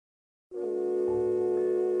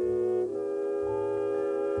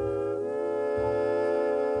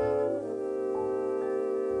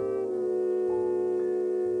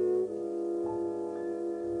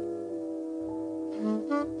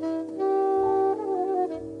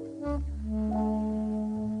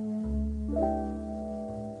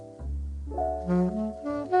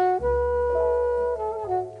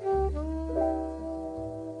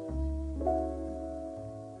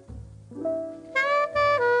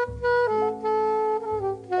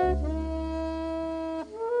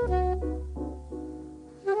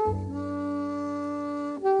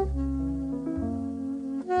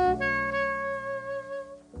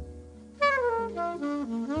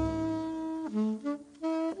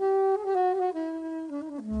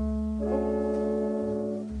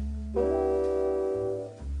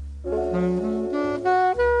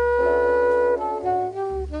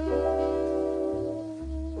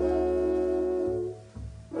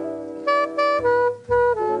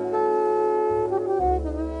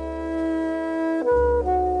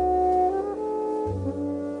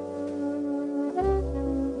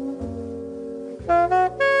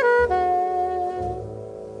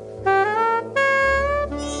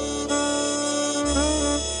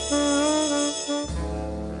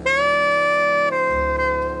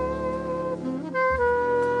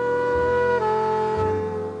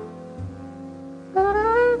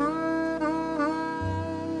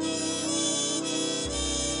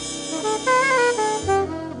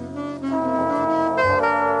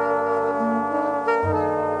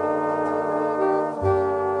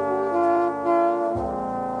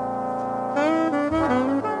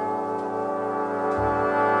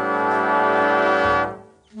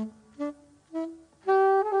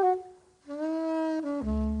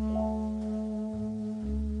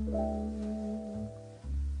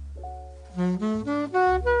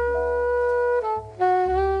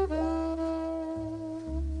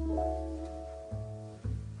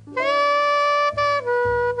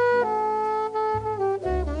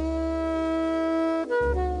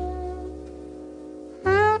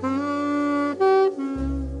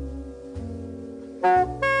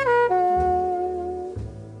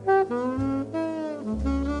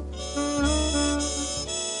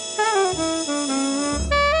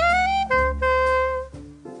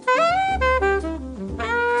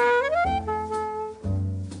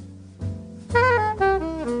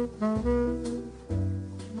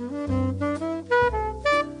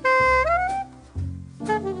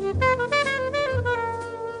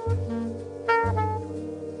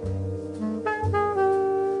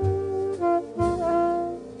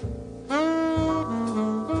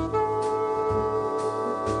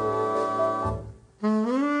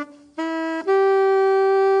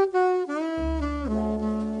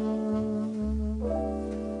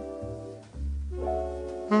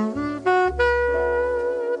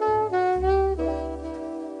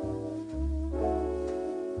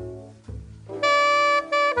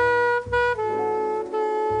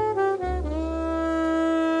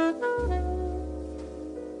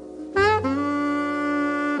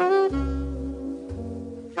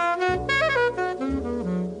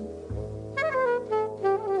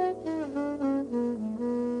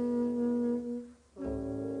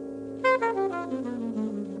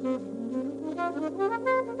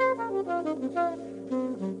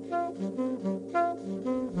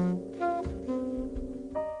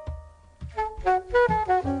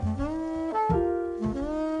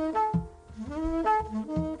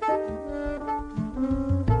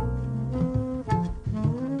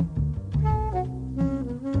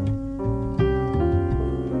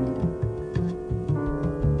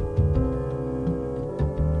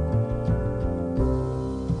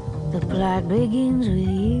Plot begins with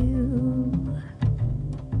you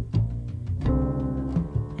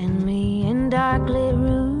and me in dark lit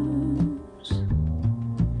rooms.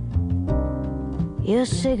 Your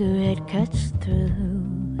cigarette cuts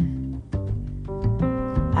through.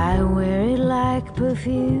 I wear it like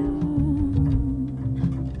perfume.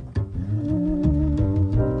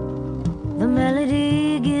 The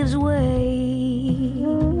melody gives way.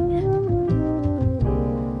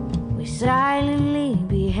 We silently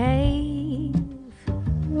behave.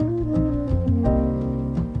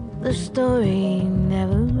 The story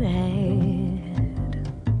never had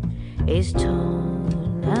is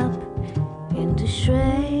torn up into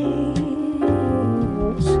shreds.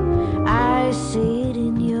 I see it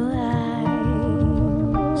in your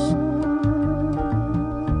eyes.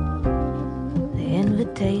 The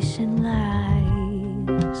invitation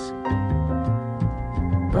lies,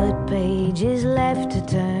 but pages left to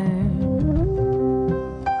turn.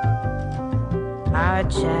 Our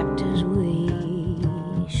chapters we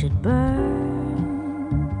should burn.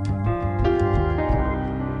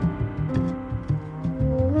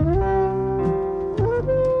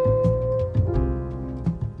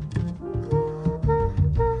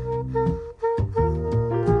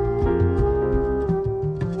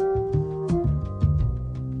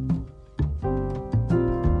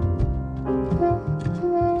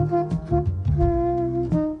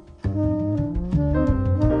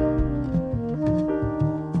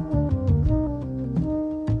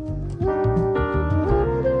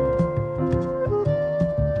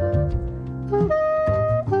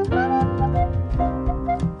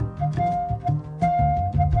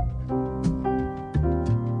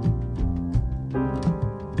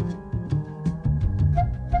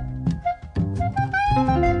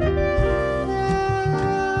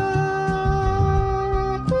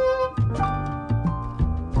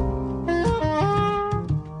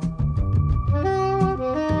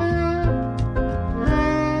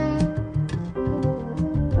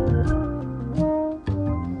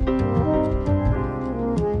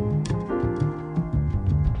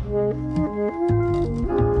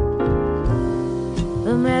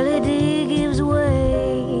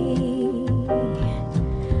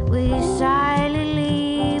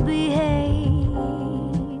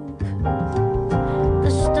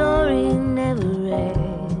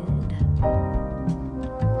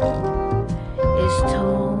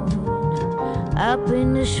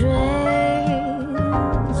 open to shreds.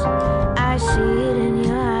 I see it in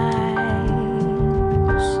your eyes.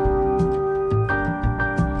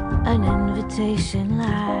 An invitation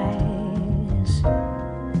lies,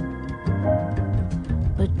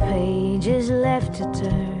 but pages left to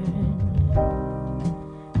turn.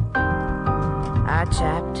 Our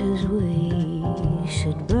chapters we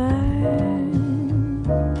should burn.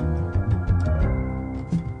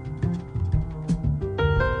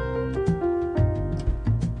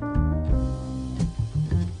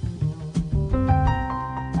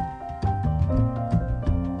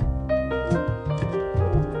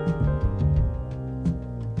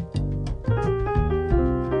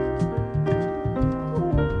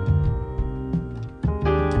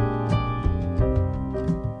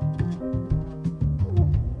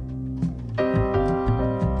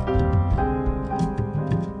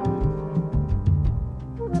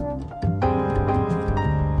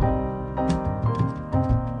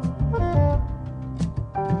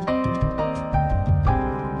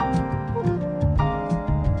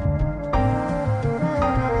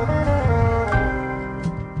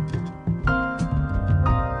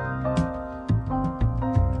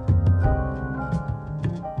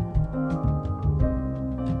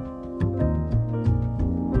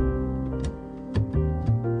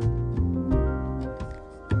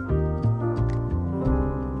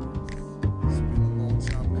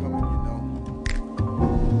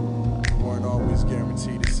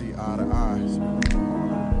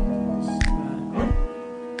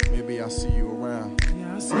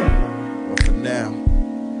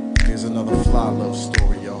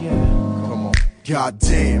 God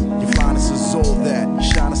damn, your finest is all that. Your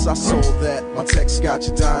shyness, I saw that. My text got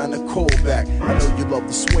you dying to call back. I know you love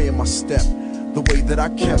the sway in my step, the way that I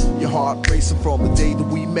kept your heart racing from the day that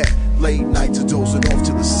we met. Late nights are dozing off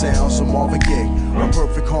to the sounds of Marvin Gaye. A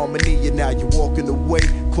perfect harmony, and now you're walking away.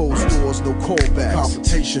 Closed doors, no callbacks.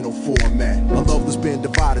 Confrontational format. A love that's been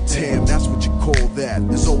divided, damn, that's what you call that.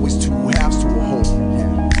 There's always two halves to a whole.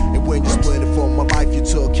 And when you split it from my life, you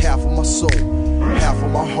took half of my soul. Half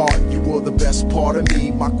of my heart, you were the best part of me.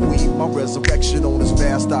 My queen, my resurrection on this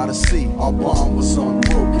vast odyssey. Our bond was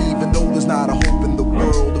unbroken, even though there's not a hope in the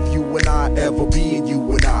world of you and I ever being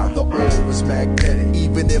you and I. The aura is magnetic,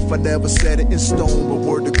 even if I never said it in stone. But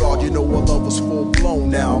word to God, you know our love was full blown.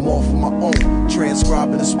 Now I'm off on my own,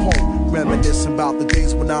 transcribing this poem, reminiscing about the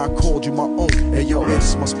days when I called you my own. Hey yo,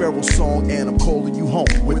 it's my sparrow song, and I'm calling you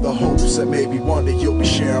home with the hopes that maybe one day you'll be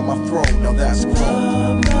sharing my throne. Now that's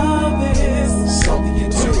grown. Love is something you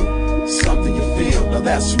do, something you feel, now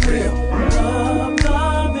that's real.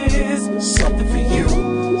 Love is something for you,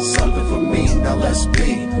 something for me, now let's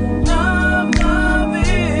be. Love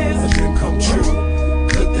is a dream come true,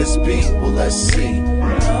 could this be? Well, let's see.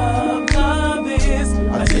 Love is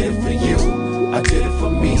I did it for you, I did it for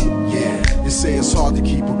me, yeah. You say it's hard to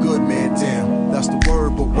keep a good man down, that's the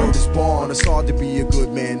word, but word is born. It's hard to be a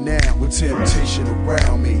good man now, with temptation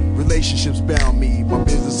around me. Relationships bound me, my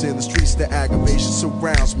business in the streets, the aggravation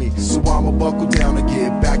surrounds me. So I'ma buckle down and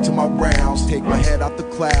get back to my rounds, take my head out the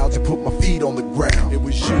clouds and put my feet on the ground. It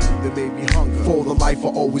was you that made me hunger for the life I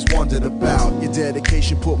always wondered about. Your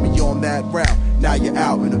dedication put me on that route, now you're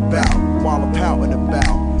out and about, while I'm pouting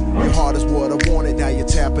about. Your heart is what I wanted, now you're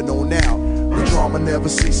tapping on out. The drama never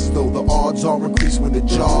ceases, though the odds are increased when the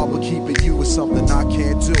job of keeping you is something I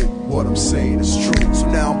can't do. What I'm saying is true, so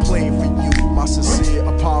now I'm playing for you. My sincere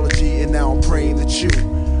apology, and now I'm praying that you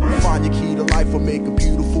find your key to life or make a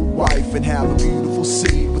beautiful wife and have a beautiful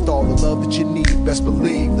seed with all the love that you need. Best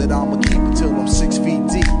believe that I'ma keep until I'm 6 feet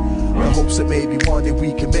deep. The hopes that maybe one day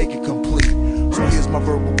we can make it complete. So here's my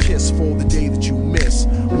verbal kiss for the day that you miss.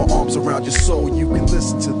 My arms around your soul, you can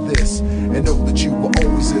listen to this and know that you were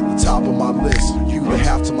always at the top of my list. You the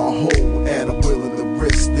half to my whole, and I'm willing to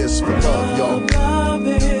risk this for love, y'all. Love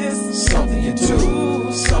is something you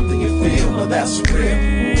do, something you feel, now that's real.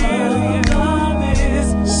 Love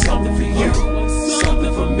is something for you,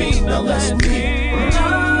 something for me, now let's be.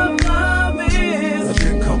 Love is a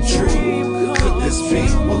dream come true, could this be?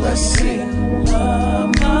 Well, let's see.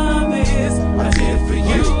 Love is I did it for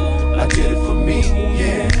you, I did it for me,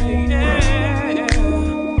 yeah.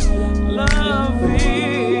 Love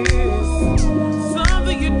is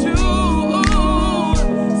something you do,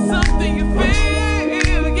 something you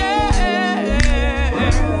feel, yeah.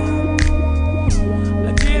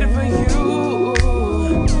 I did it for you,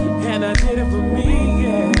 and I did it for me,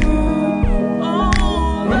 yeah. Oh,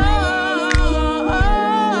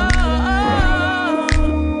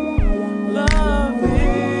 love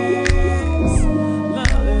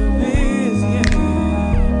is, yeah.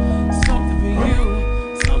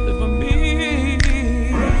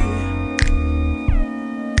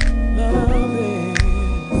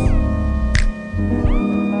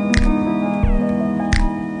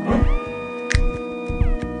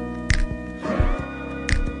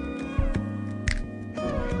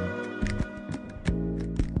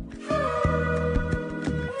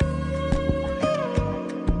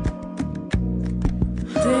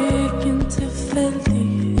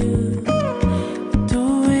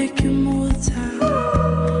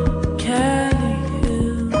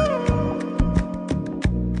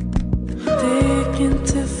 ikke en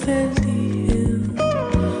tilfældighed,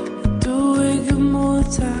 at du ikke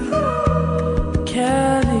modtager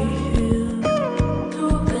kærlighed. Du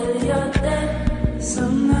vælger den,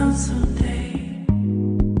 som navn som dag,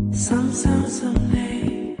 som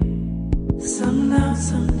dag, som navn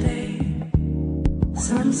som dag,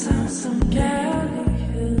 som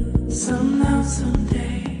kærlighed, som navn som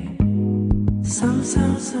dag, som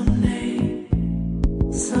dag,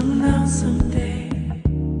 som navn som dag.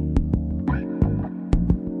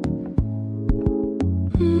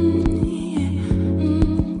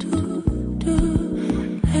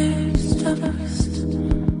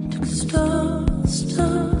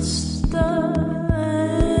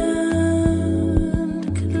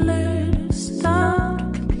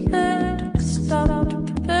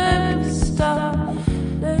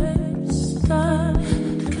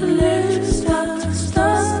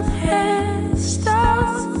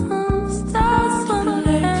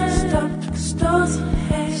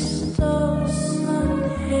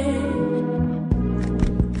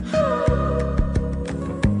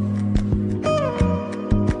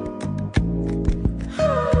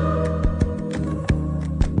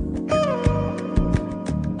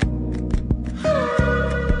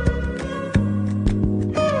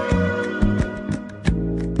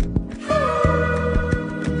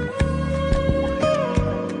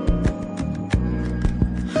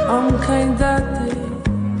 Omkring dig det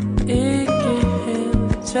ikke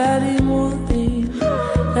helt, tværtimod en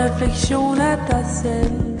refleksion af dig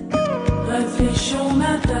selv. Refleksion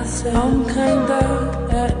af dig selv. Omkring dig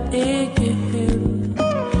er ikke helt,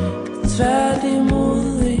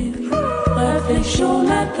 tværtimod en refleksion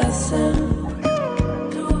af dig selv.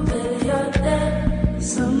 Du vælger den,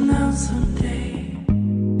 som navn som dag,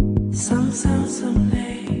 som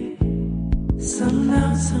dag, som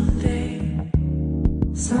navn som dag.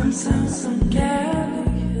 Som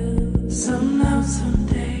kærlighed, som navn som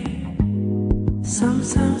dag, som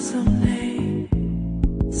dag,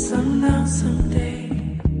 som navn som dag.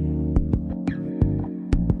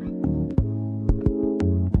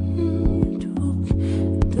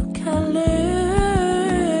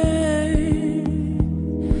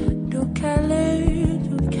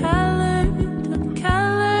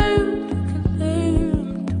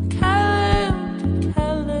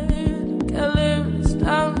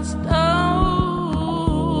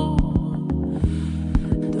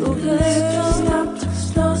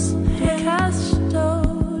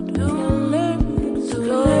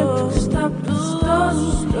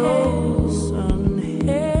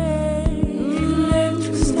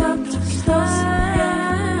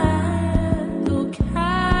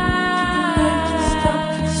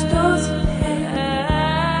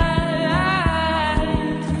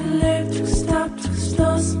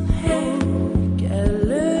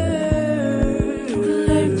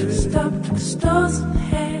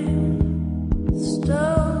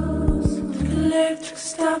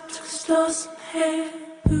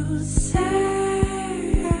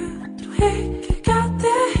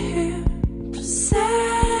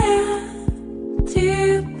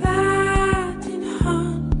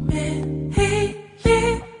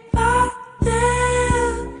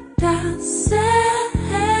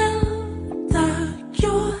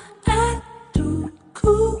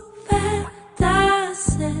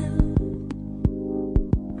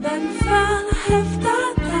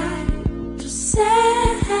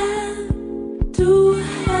 Du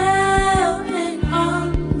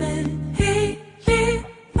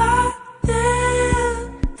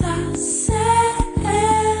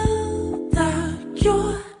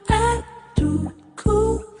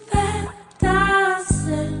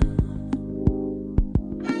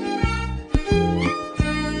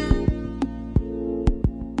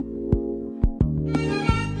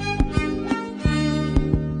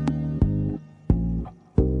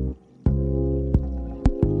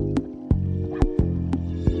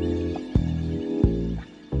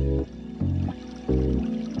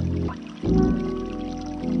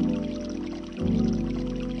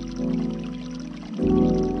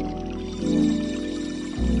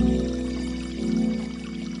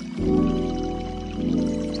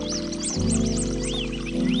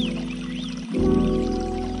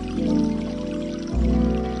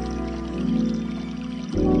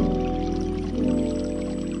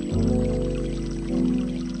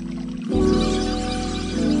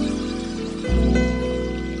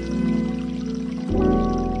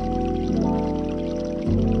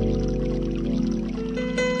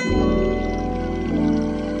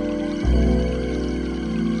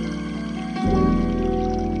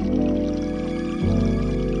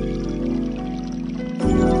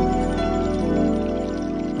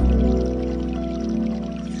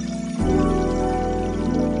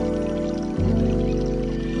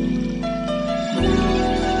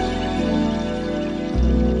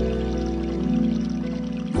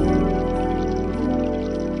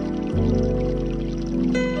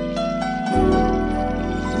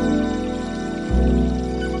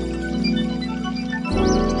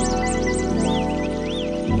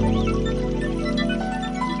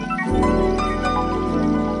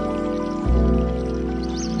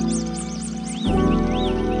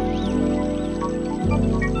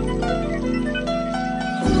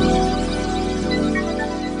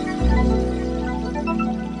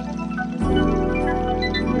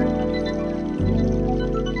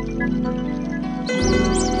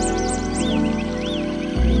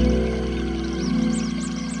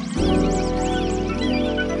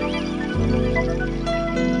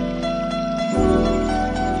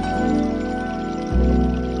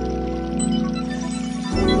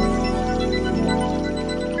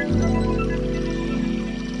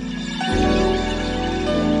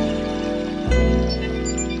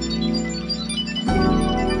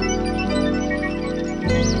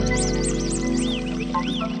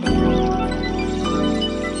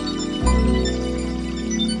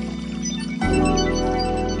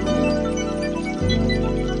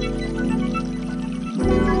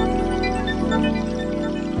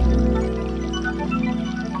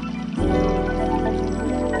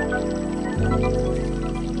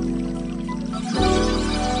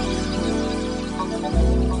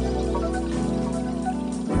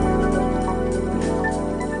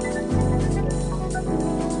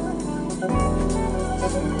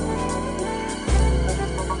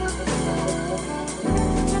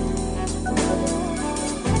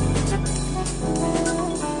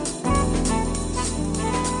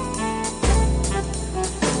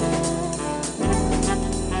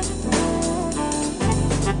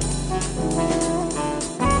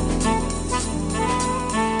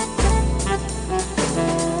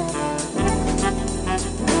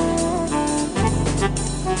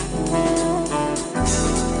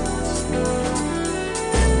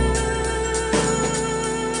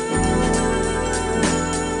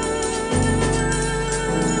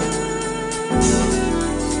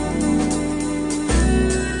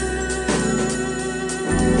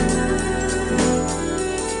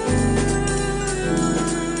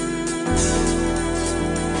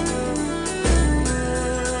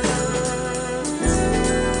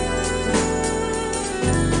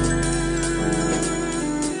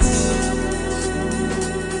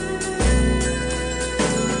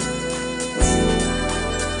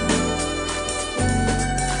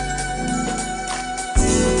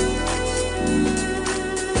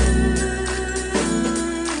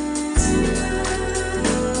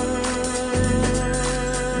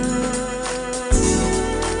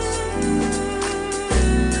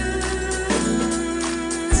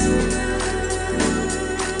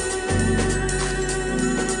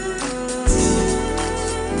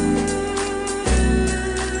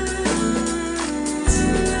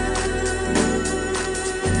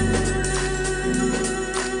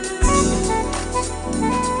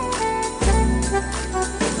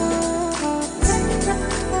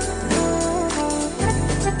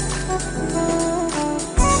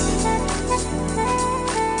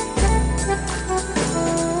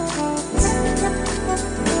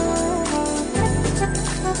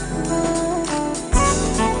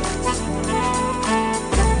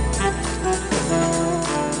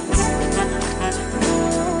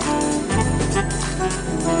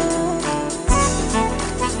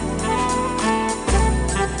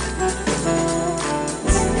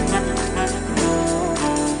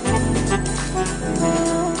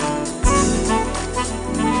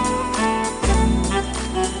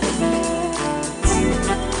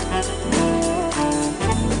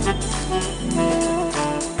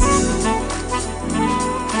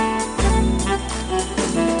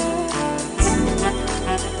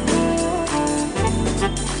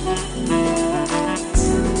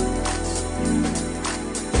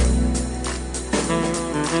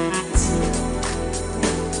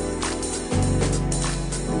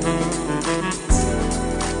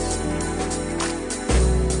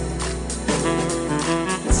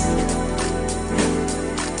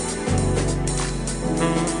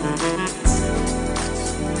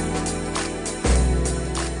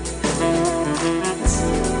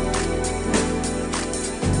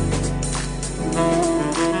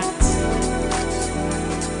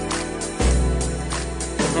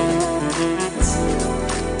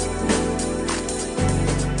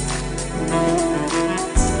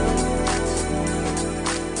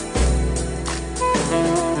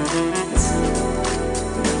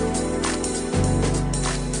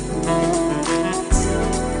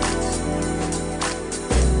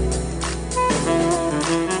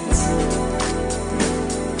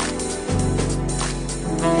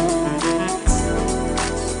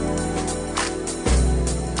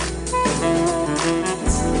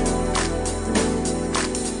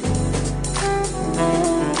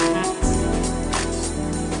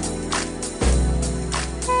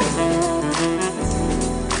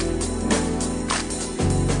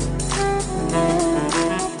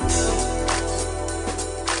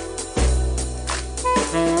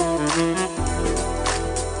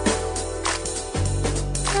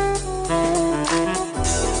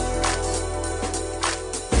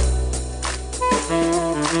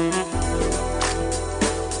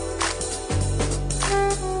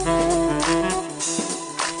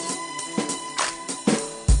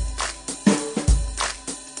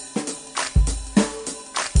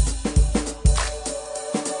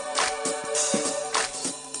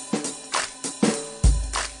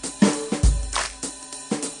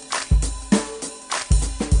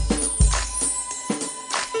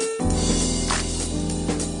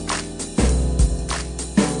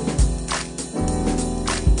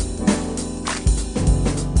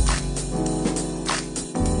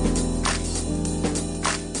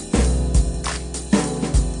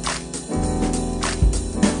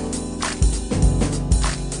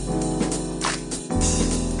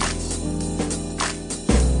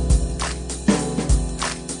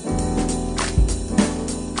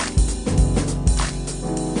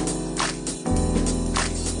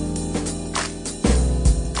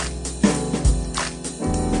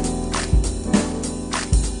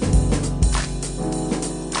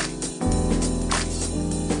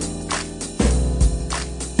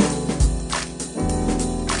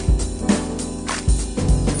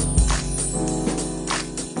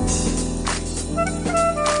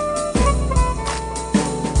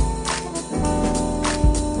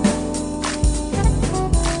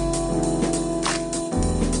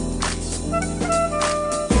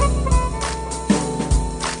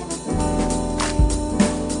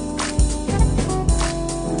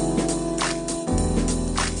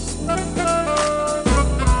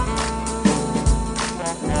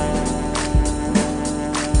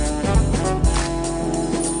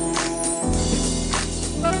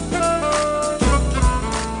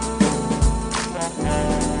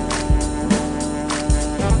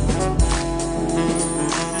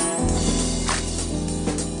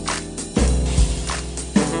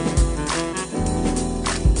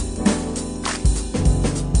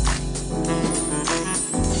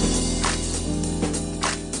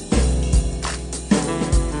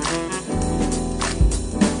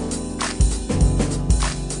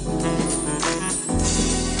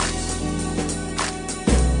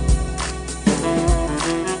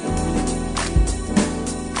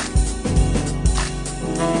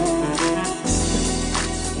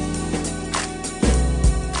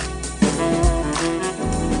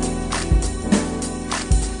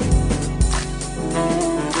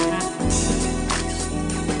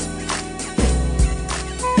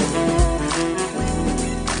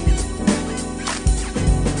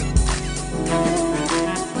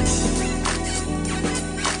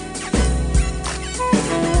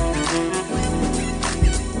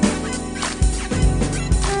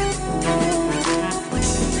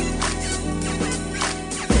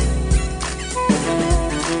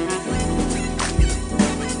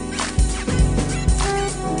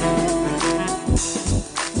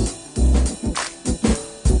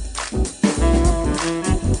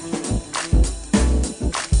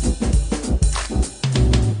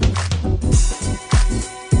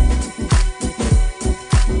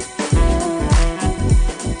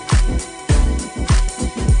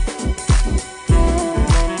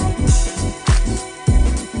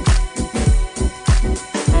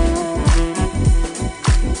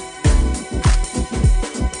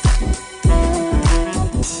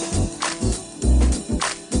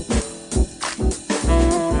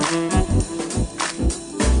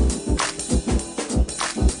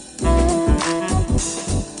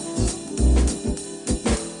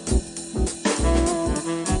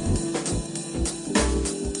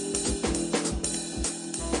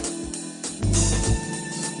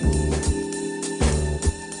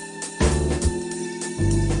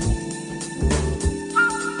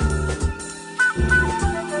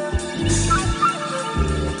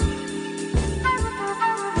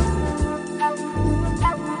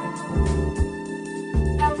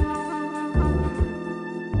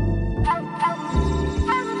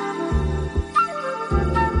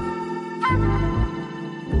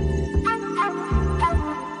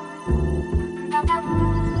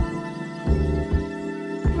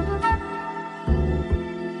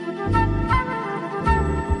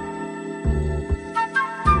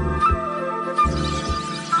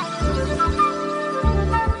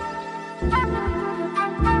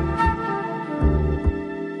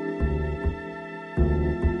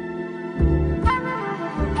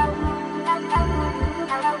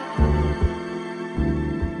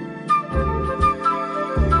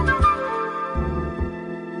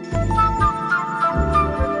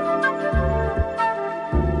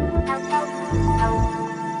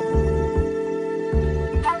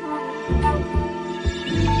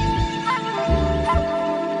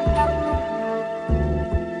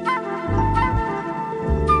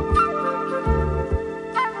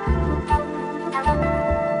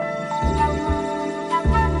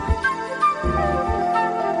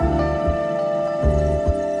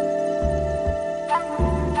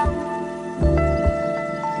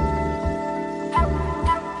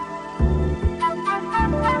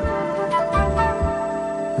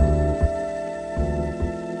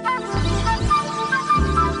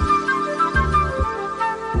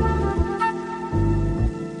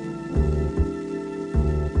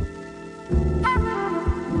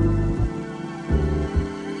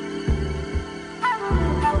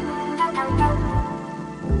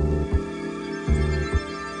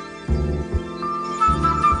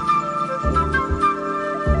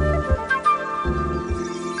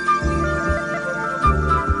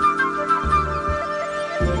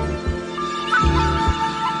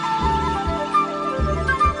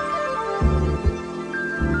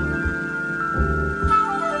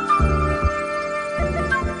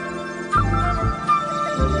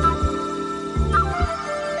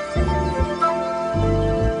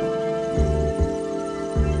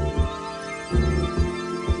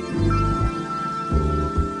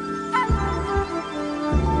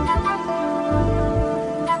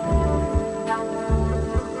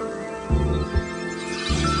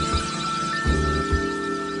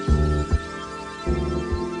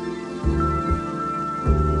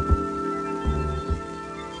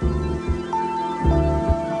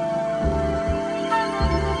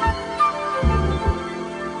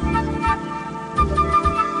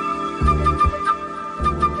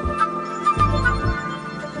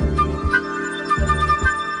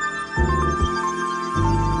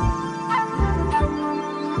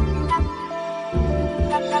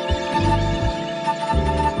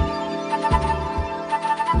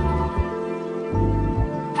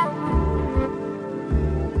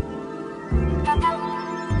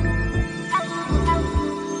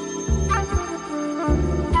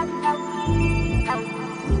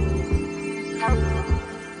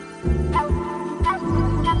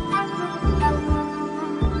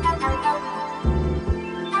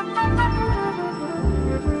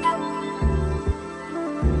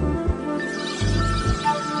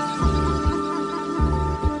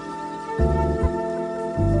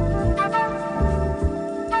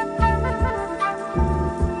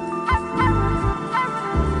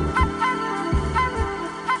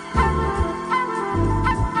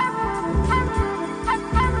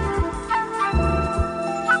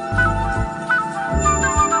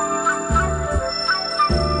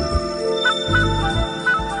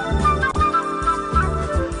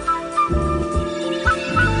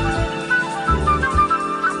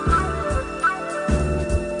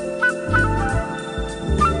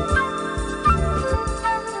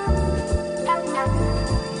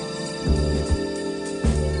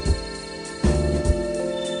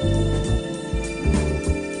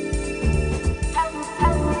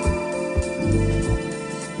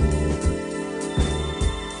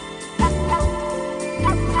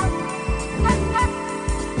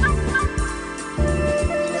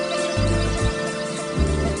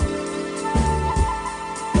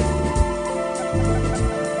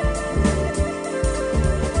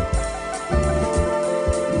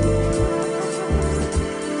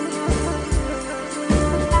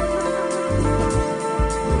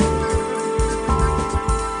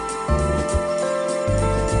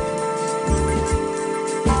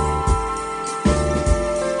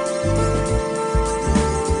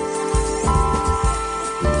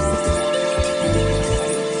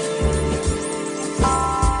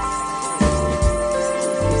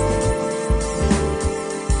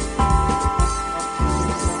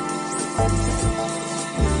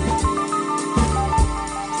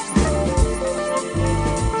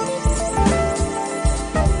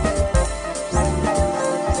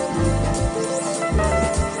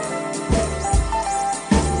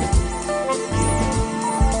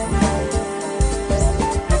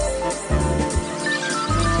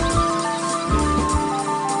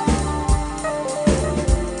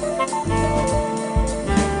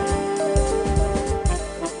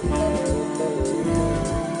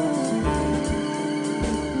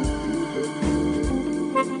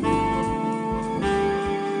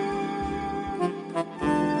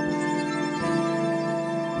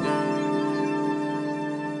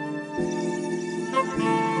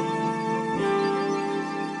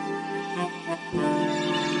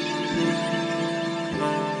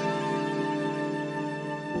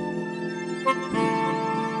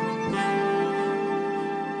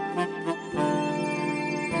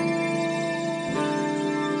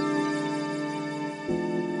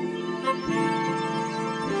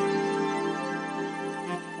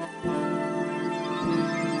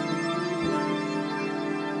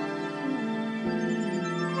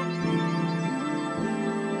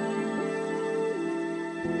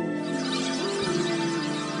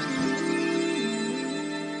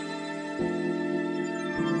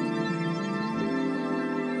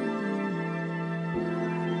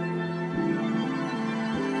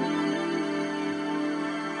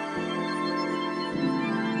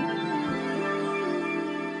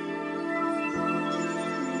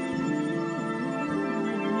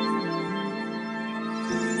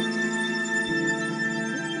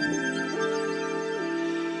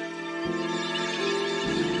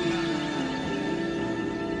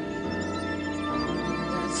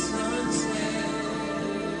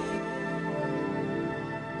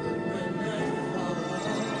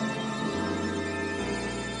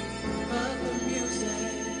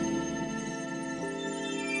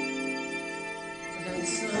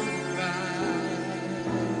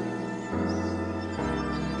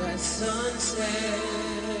sunset,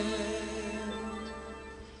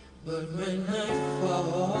 but when night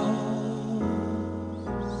falls,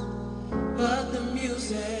 but the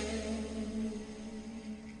music,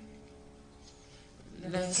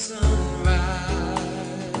 that sunrise,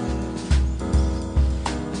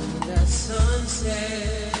 that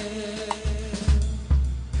sunset,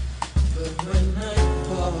 but when night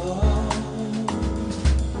falls,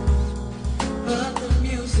 but the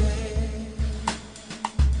music,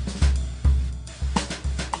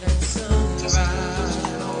 that sunrise,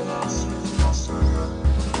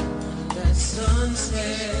 that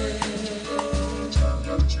sunset,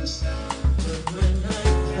 but when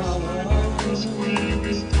night falls,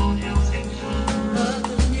 but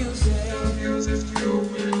the music,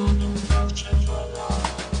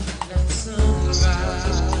 that sunrise,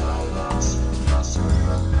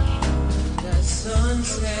 that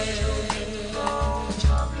sunset,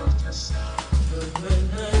 but when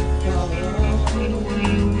night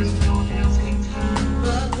falls,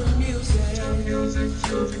 but the music,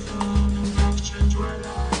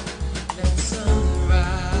 that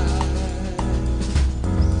sunrise,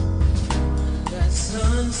 that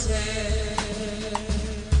sunset,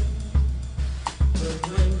 but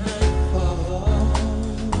when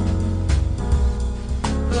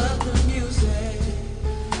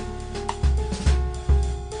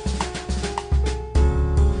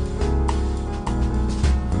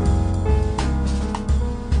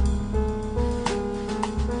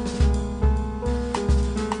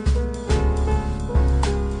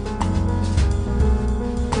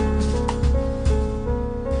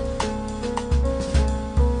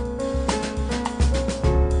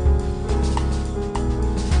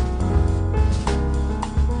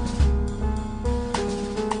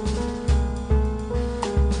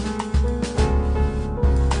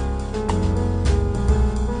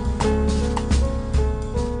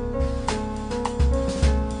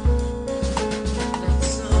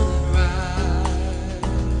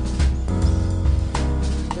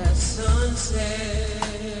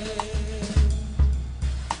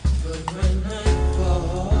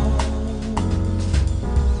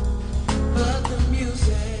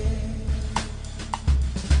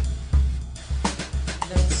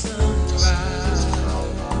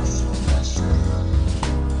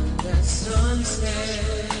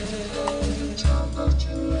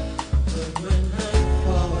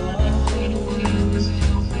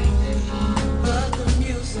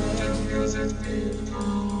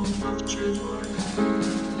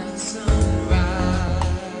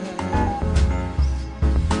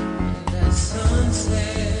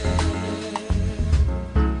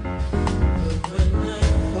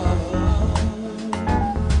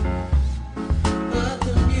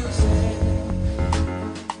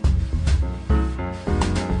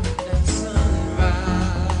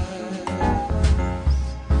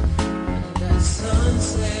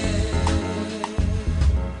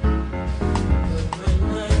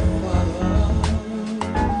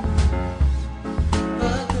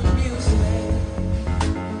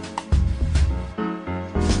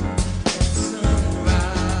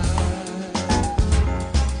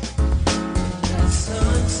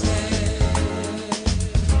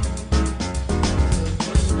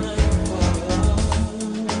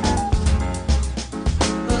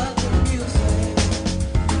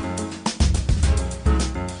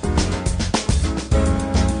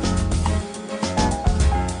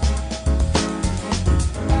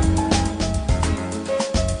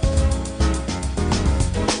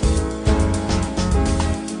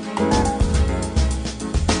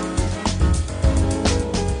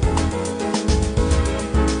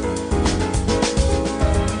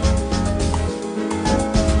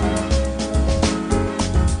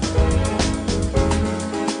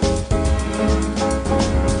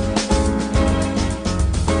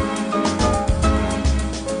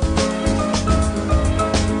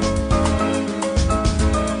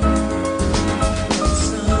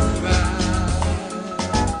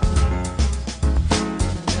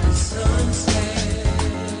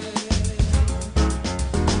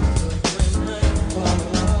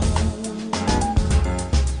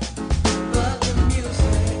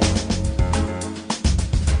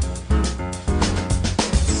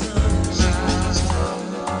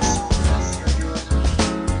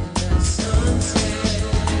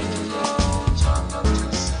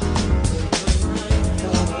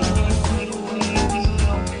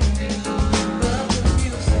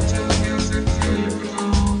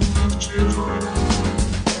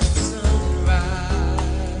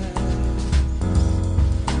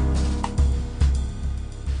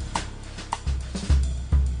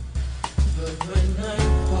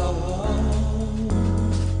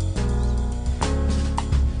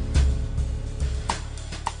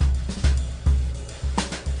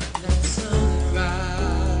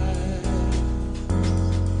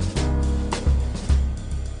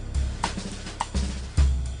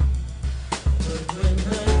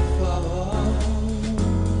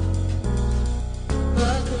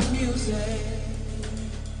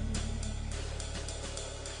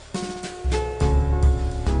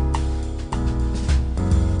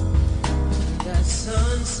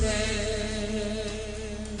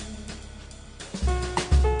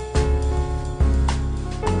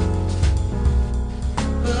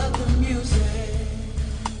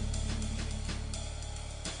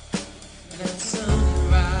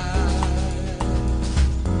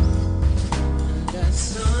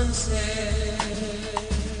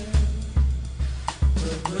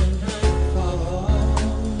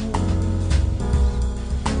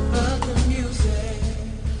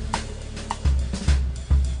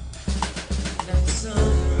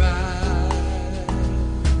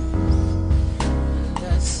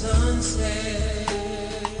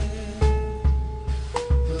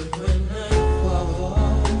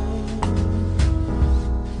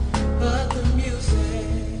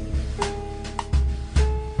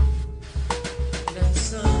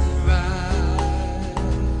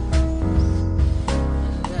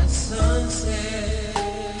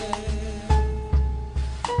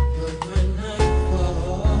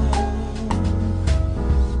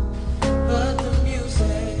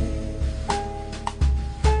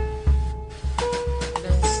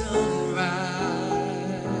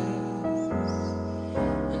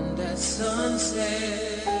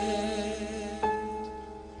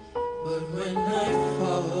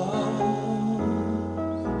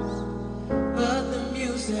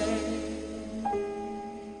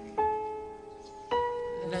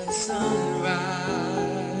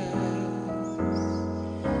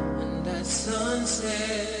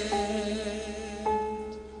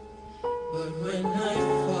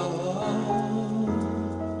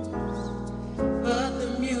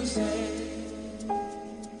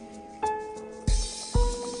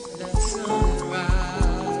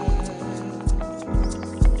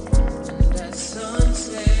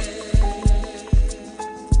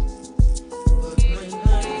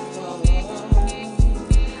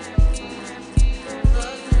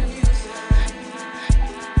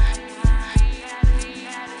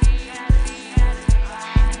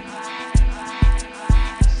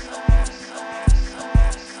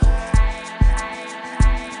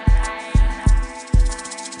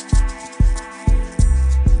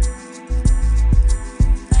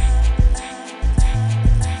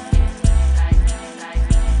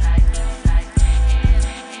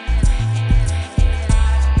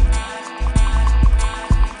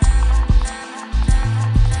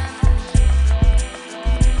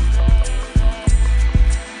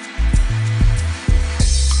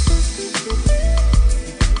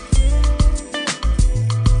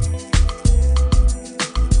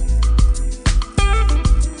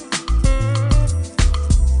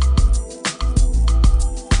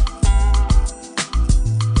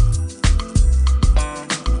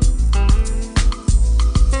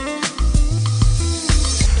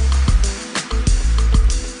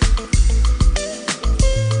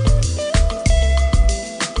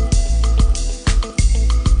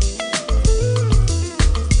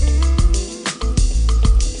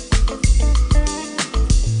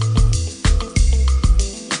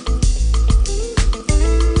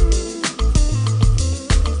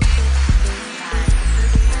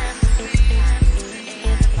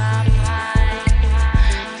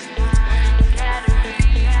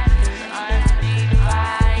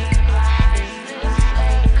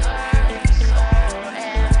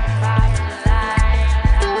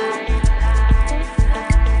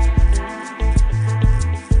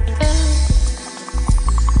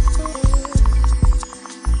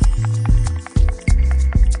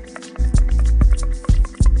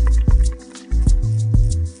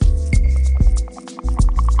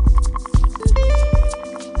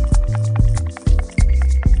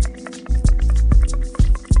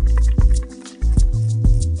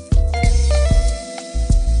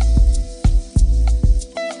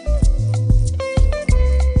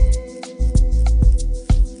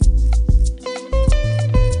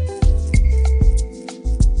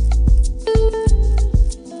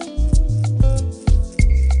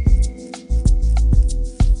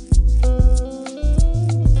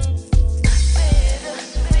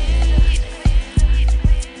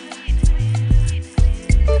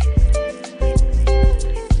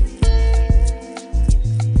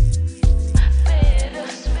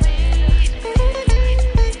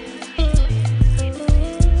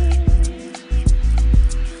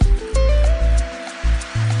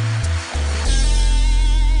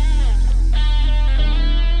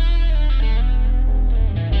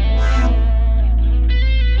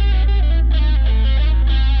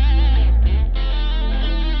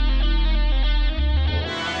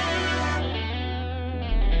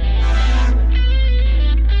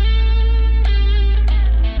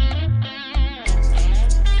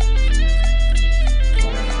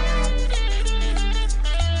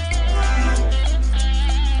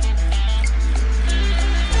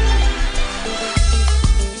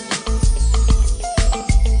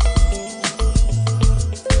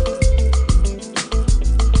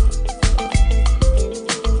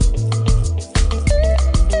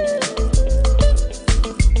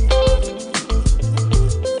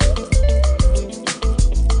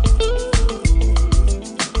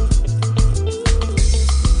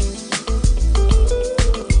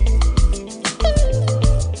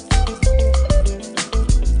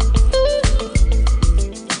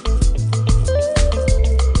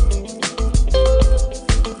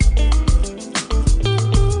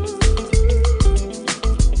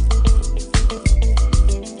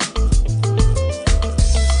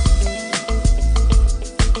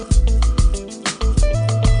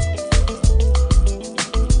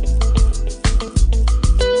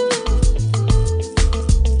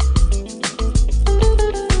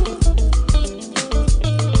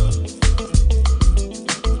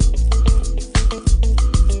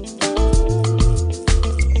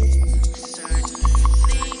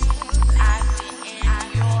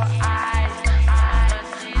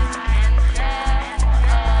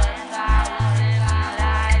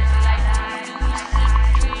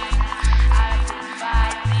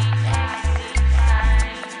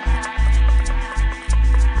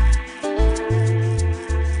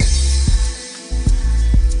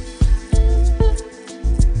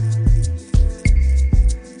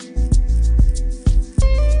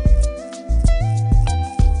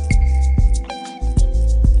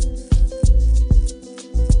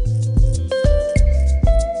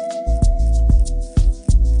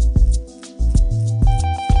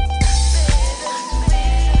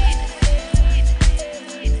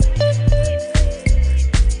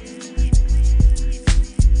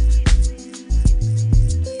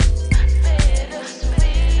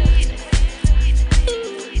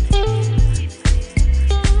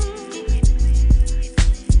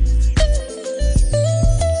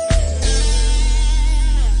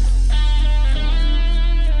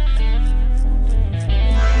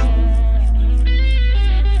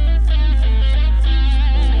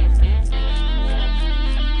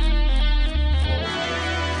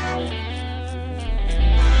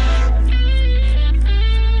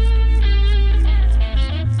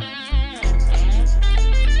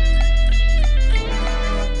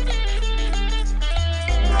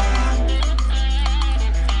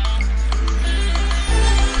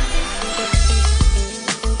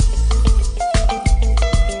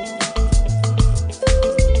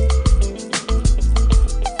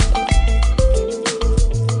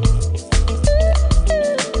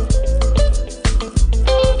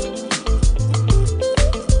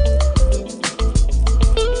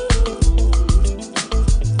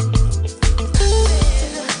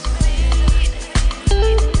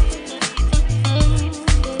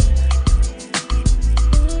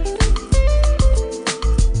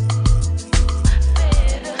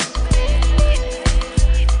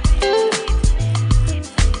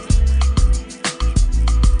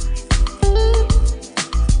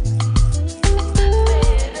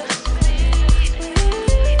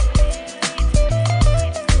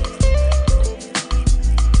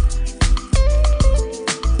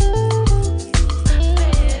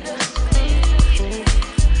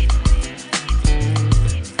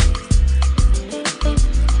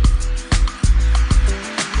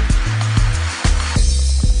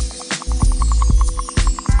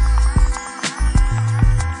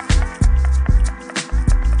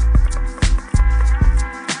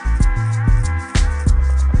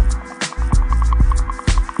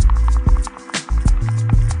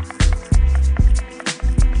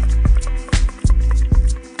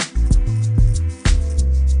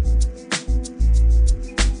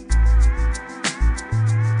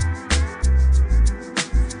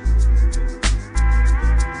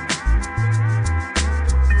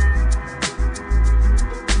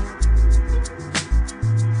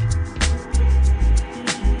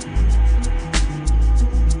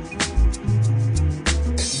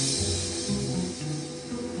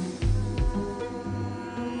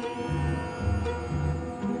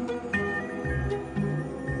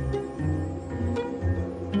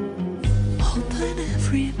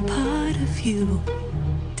with you.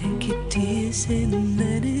 Take your tears and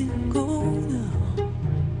let it go now.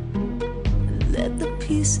 Let the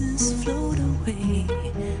pieces float away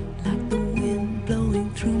like the wind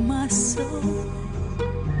blowing through my soul.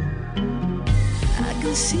 I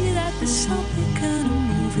can see that there's something kind of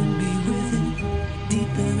moving me within,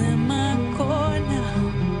 deeper than my core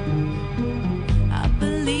now. I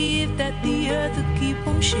believe that the earth will keep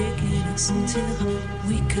on shaking us until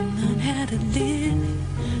we can learn how to live.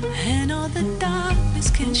 And all the darkness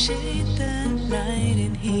can shade the light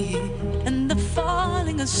in here. And the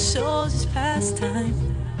falling of souls is pastime.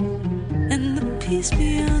 And the peace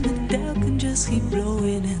beyond the doubt can just keep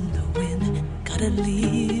blowing in the wind. Gotta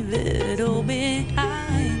leave it all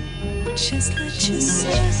behind. Just let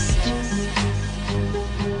yourself.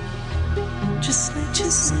 Just let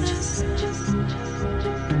yourself.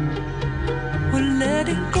 Well, let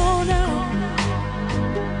it go now.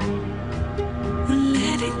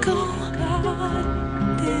 Let it go, God,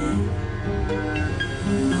 yeah.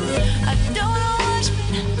 I don't know what's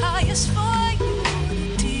been highest for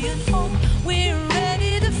unity and hope. We're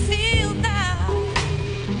ready to feel now.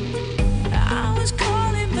 I was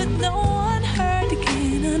calling, but no one heard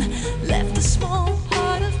again, and left a small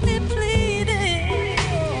part of me bleeding.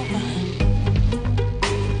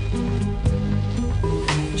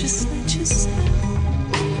 Just let yourself.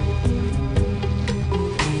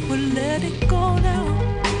 Well, let it go now.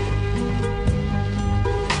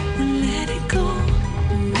 Let it go,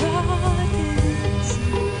 Goddess.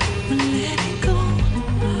 Let it go,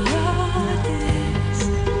 Goddess.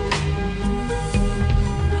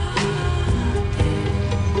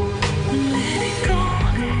 Let it go,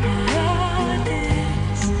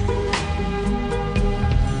 Goddess.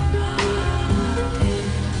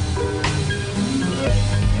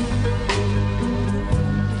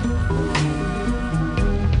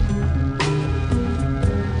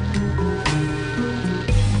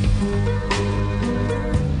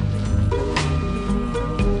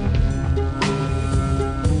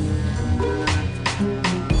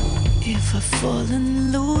 If I fall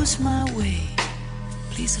and lose my way,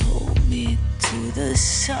 please hold me to the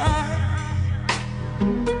sun.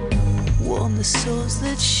 Warm the souls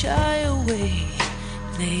that shy away.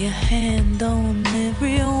 Lay a hand on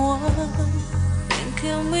everyone. And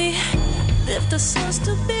can we lift ourselves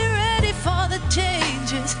to be ready for the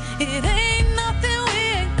changes? It ain't nothing we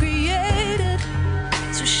ain't created.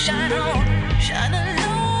 So shine on, shine a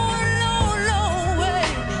low, low, low way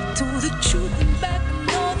to the truth and back and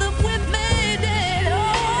know that we've made it. Oh,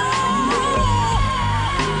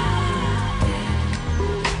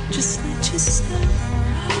 just let yourself.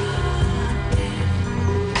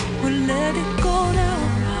 Well, let it go now.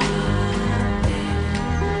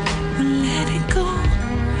 Well, let it go.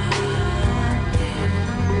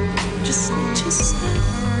 Just let yourself.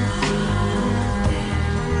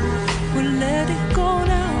 Well, let it go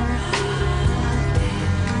now.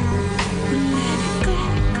 Well, let it go.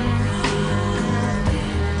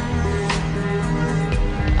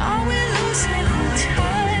 Are we losing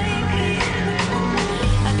time here?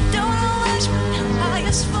 I don't know what's been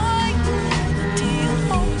highest for you. Dear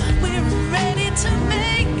hope, we're ready to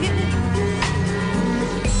make it.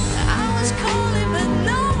 I was calling, but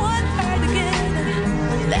no one heard again.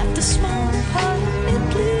 Left a small part of me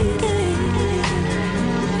bleeding.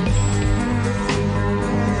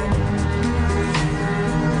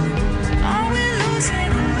 Are we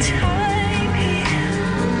losing time here?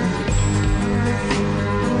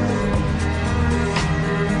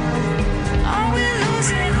 Are we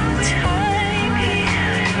losing time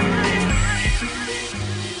here?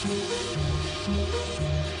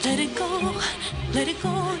 Let it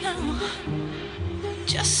go now.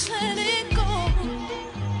 Just let it go.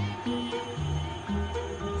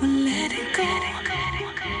 Let it go.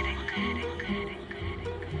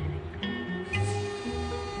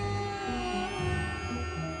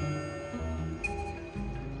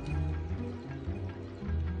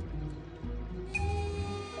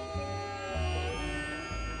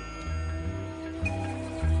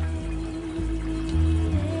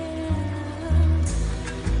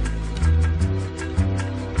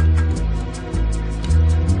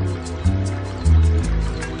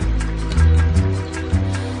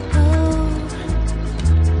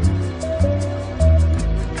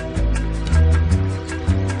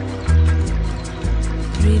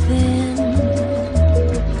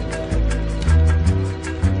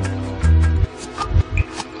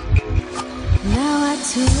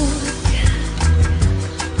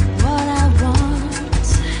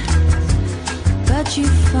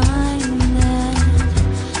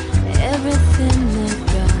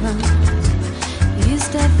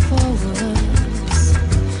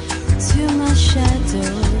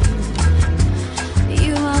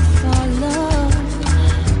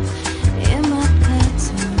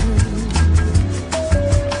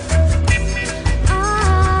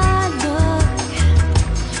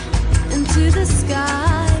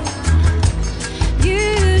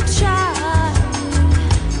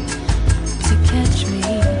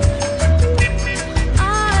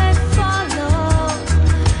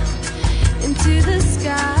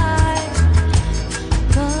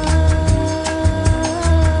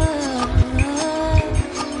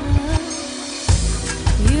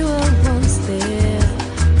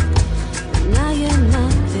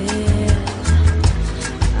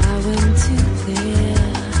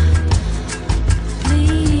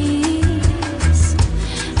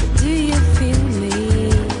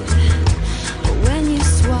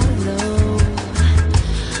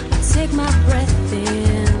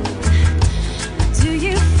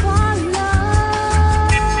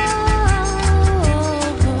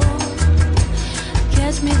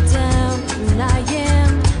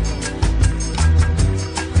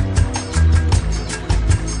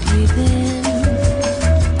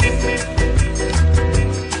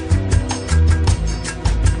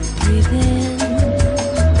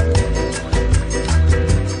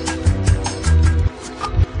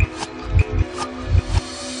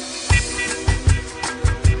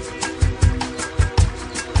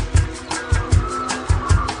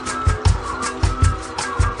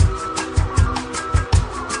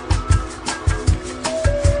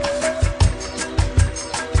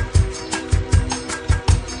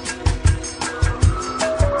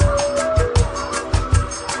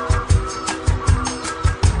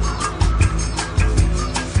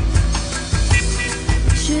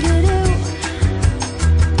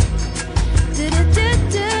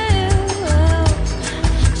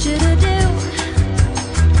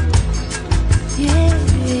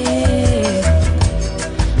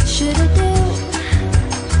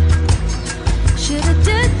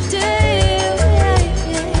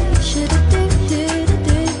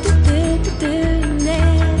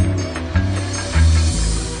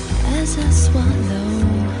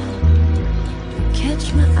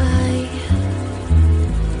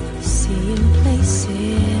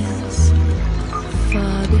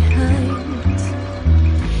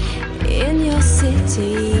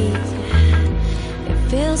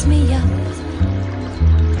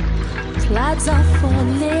 clouds are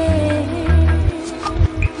falling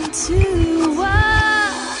to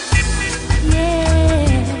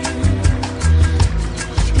yeah.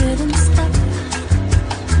 Couldn't stop.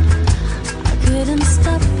 I couldn't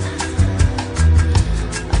stop.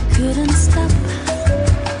 I couldn't stop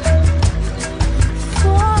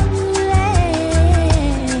falling,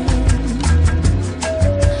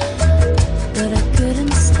 but I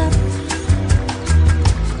couldn't stop.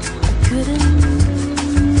 I couldn't.